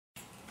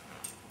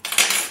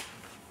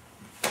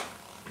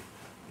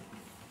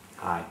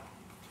Hi.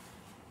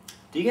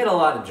 Do you get a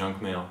lot of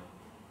junk mail?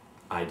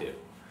 I do.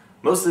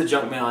 Most of the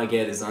junk mail I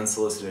get is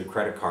unsolicited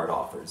credit card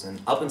offers,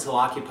 and up until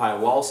Occupy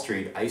Wall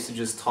Street, I used to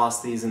just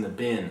toss these in the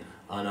bin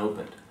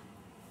unopened.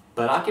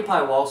 But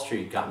Occupy Wall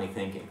Street got me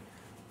thinking.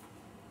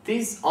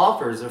 These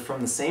offers are from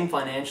the same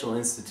financial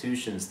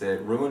institutions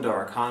that ruined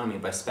our economy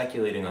by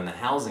speculating on the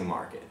housing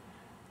market.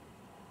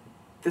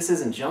 This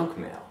isn't junk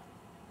mail.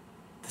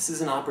 This is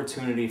an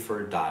opportunity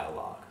for a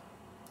dialogue.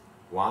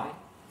 Why?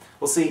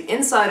 Well, see,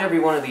 inside every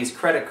one of these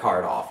credit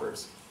card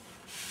offers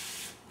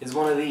is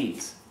one of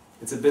these.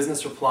 It's a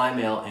business reply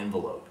mail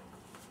envelope.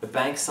 The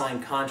banks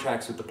sign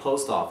contracts with the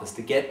post office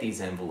to get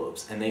these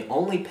envelopes, and they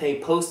only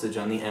pay postage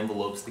on the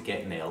envelopes that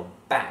get mailed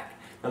back.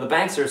 Now, the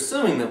banks are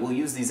assuming that we'll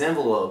use these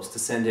envelopes to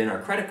send in our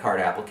credit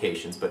card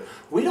applications, but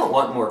we don't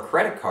want more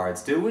credit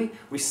cards, do we?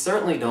 We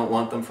certainly don't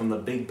want them from the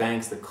big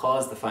banks that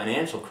caused the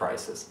financial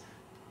crisis.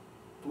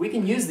 But we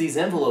can use these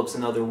envelopes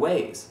in other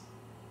ways.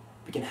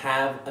 We can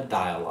have a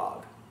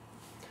dialogue.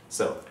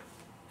 So,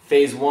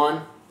 phase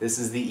one, this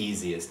is the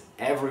easiest.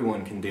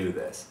 Everyone can do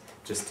this.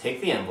 Just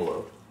take the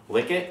envelope,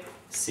 lick it,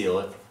 seal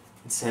it,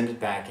 and send it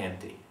back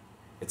empty.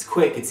 It's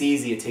quick, it's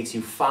easy, it takes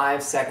you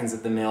 5 seconds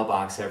at the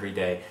mailbox every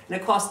day, and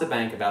it costs the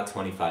bank about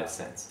 25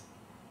 cents.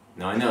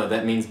 Now I know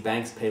that means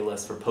banks pay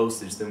less for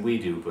postage than we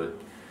do, but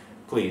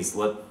please,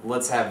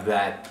 let's have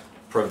that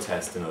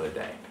protest another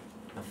day.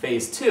 Now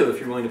phase two, if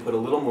you're willing to put a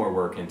little more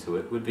work into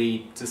it, would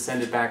be to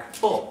send it back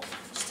full.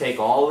 Just take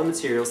all the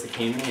materials that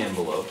came in the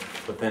envelope,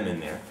 put them in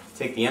there.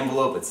 Take the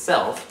envelope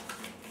itself,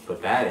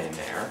 put that in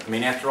there. I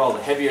mean, after all,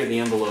 the heavier the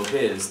envelope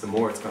is, the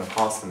more it's going to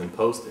cost them in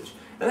postage.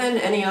 And then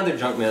any other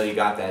junk mail you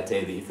got that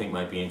day that you think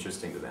might be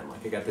interesting to them.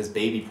 Like I got this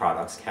baby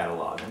products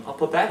catalog, and I'll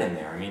put that in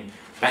there. I mean,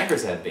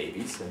 bankers have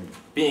babies, and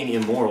being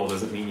immoral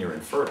doesn't mean you're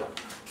infertile.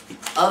 The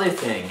other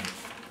thing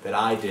that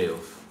I do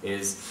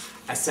is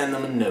I send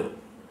them a note.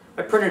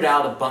 I printed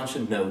out a bunch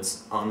of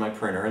notes on my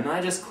printer, and I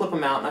just clip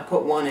them out and I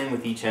put one in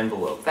with each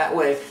envelope. That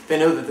way, they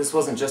know that this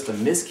wasn't just a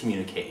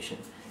miscommunication.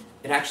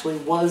 It actually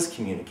was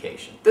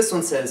communication. This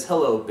one says,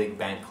 "Hello, big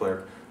bank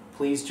clerk.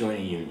 Please join a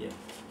union."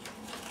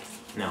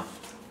 Now,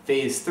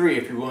 phase three,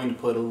 if you're willing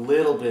to put a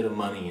little bit of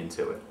money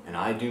into it, and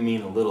I do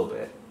mean a little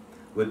bit,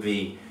 would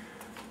be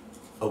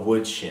a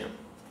wood shim.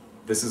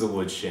 This is a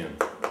wood shim.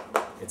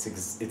 It's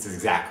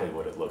exactly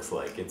what it looks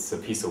like. It's a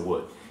piece of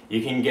wood.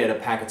 You can get a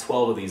pack of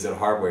 12 of these at a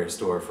hardware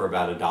store for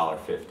about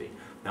 $1.50.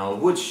 Now, a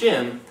wood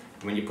shim,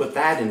 when you put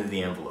that into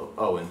the envelope,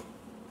 oh, and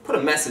put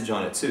a message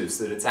on it too,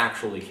 so that it's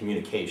actually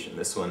communication.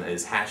 This one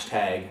is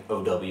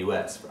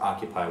 #OWS for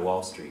Occupy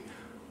Wall Street.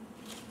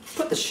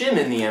 Put the shim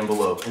in the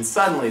envelope, and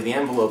suddenly the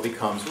envelope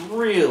becomes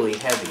really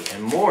heavy,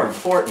 and more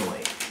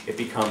importantly, it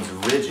becomes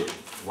rigid.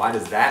 Why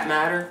does that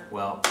matter?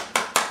 Well,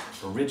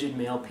 a rigid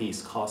mail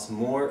piece costs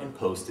more in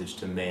postage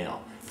to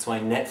mail. That's why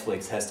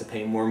Netflix has to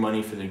pay more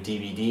money for their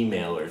DVD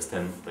mailers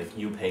than like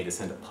you pay to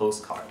send a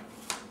postcard.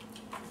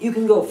 You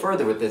can go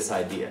further with this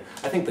idea.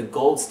 I think the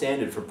gold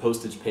standard for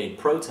postage paid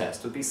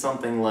protest would be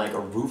something like a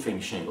roofing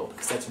shingle,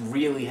 because that's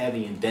really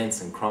heavy and dense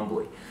and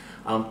crumbly.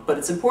 But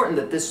it's important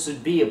that this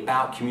should be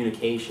about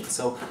communication.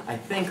 So I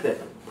think that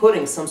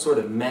putting some sort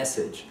of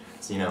message,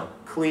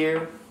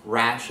 clear,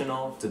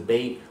 rational,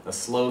 debate, a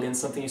slogan,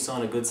 something you saw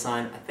on a good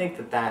sign, I think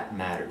that that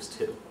matters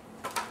too.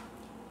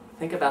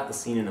 Think about the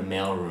scene in a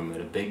mailroom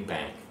at a big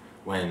bank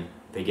when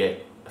they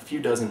get a few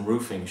dozen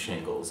roofing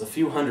shingles, a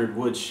few hundred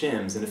wood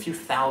shims, and a few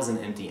thousand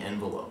empty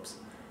envelopes.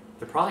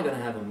 They're probably going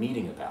to have a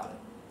meeting about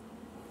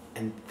it.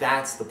 And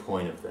that's the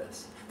point of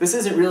this. This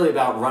isn't really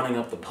about running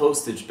up the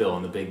postage bill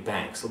in the big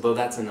banks, although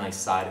that's a nice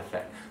side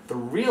effect. The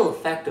real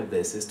effect of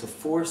this is to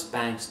force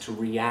banks to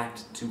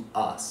react to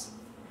us.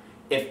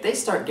 If they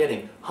start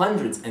getting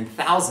hundreds and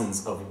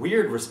thousands of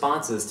weird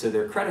responses to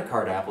their credit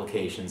card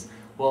applications,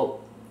 well,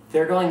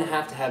 they're going to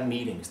have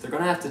meetings. They're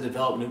going to have to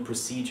develop new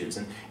procedures.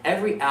 And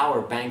every hour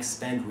banks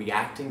spend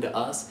reacting to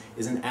us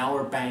is an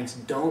hour banks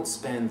don't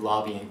spend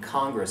lobbying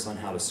Congress on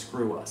how to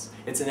screw us.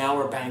 It's an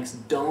hour banks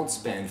don't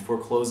spend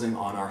foreclosing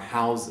on our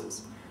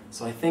houses.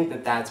 So I think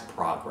that that's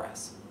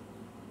progress.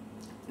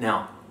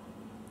 Now,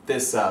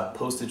 this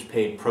postage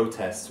paid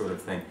protest sort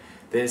of thing,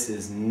 this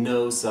is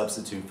no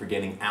substitute for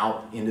getting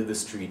out into the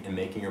street and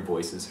making your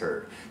voices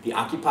heard. The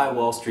Occupy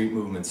Wall Street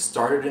movement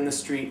started in the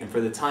street, and for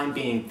the time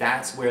being,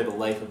 that's where the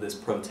life of this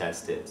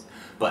protest is.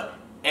 But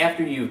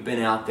after you've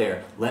been out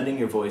there lending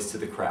your voice to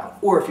the crowd,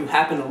 or if you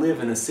happen to live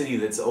in a city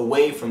that's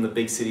away from the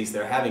big cities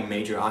that are having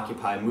major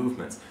Occupy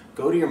movements,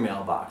 go to your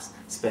mailbox,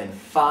 spend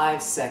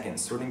 5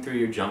 seconds sorting through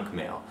your junk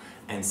mail,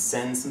 and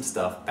send some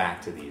stuff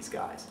back to these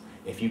guys.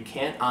 If you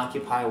can't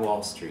occupy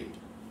Wall Street,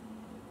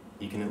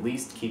 you can at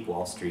least keep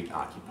Wall Street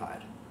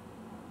occupied.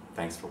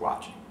 Thanks for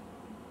watching.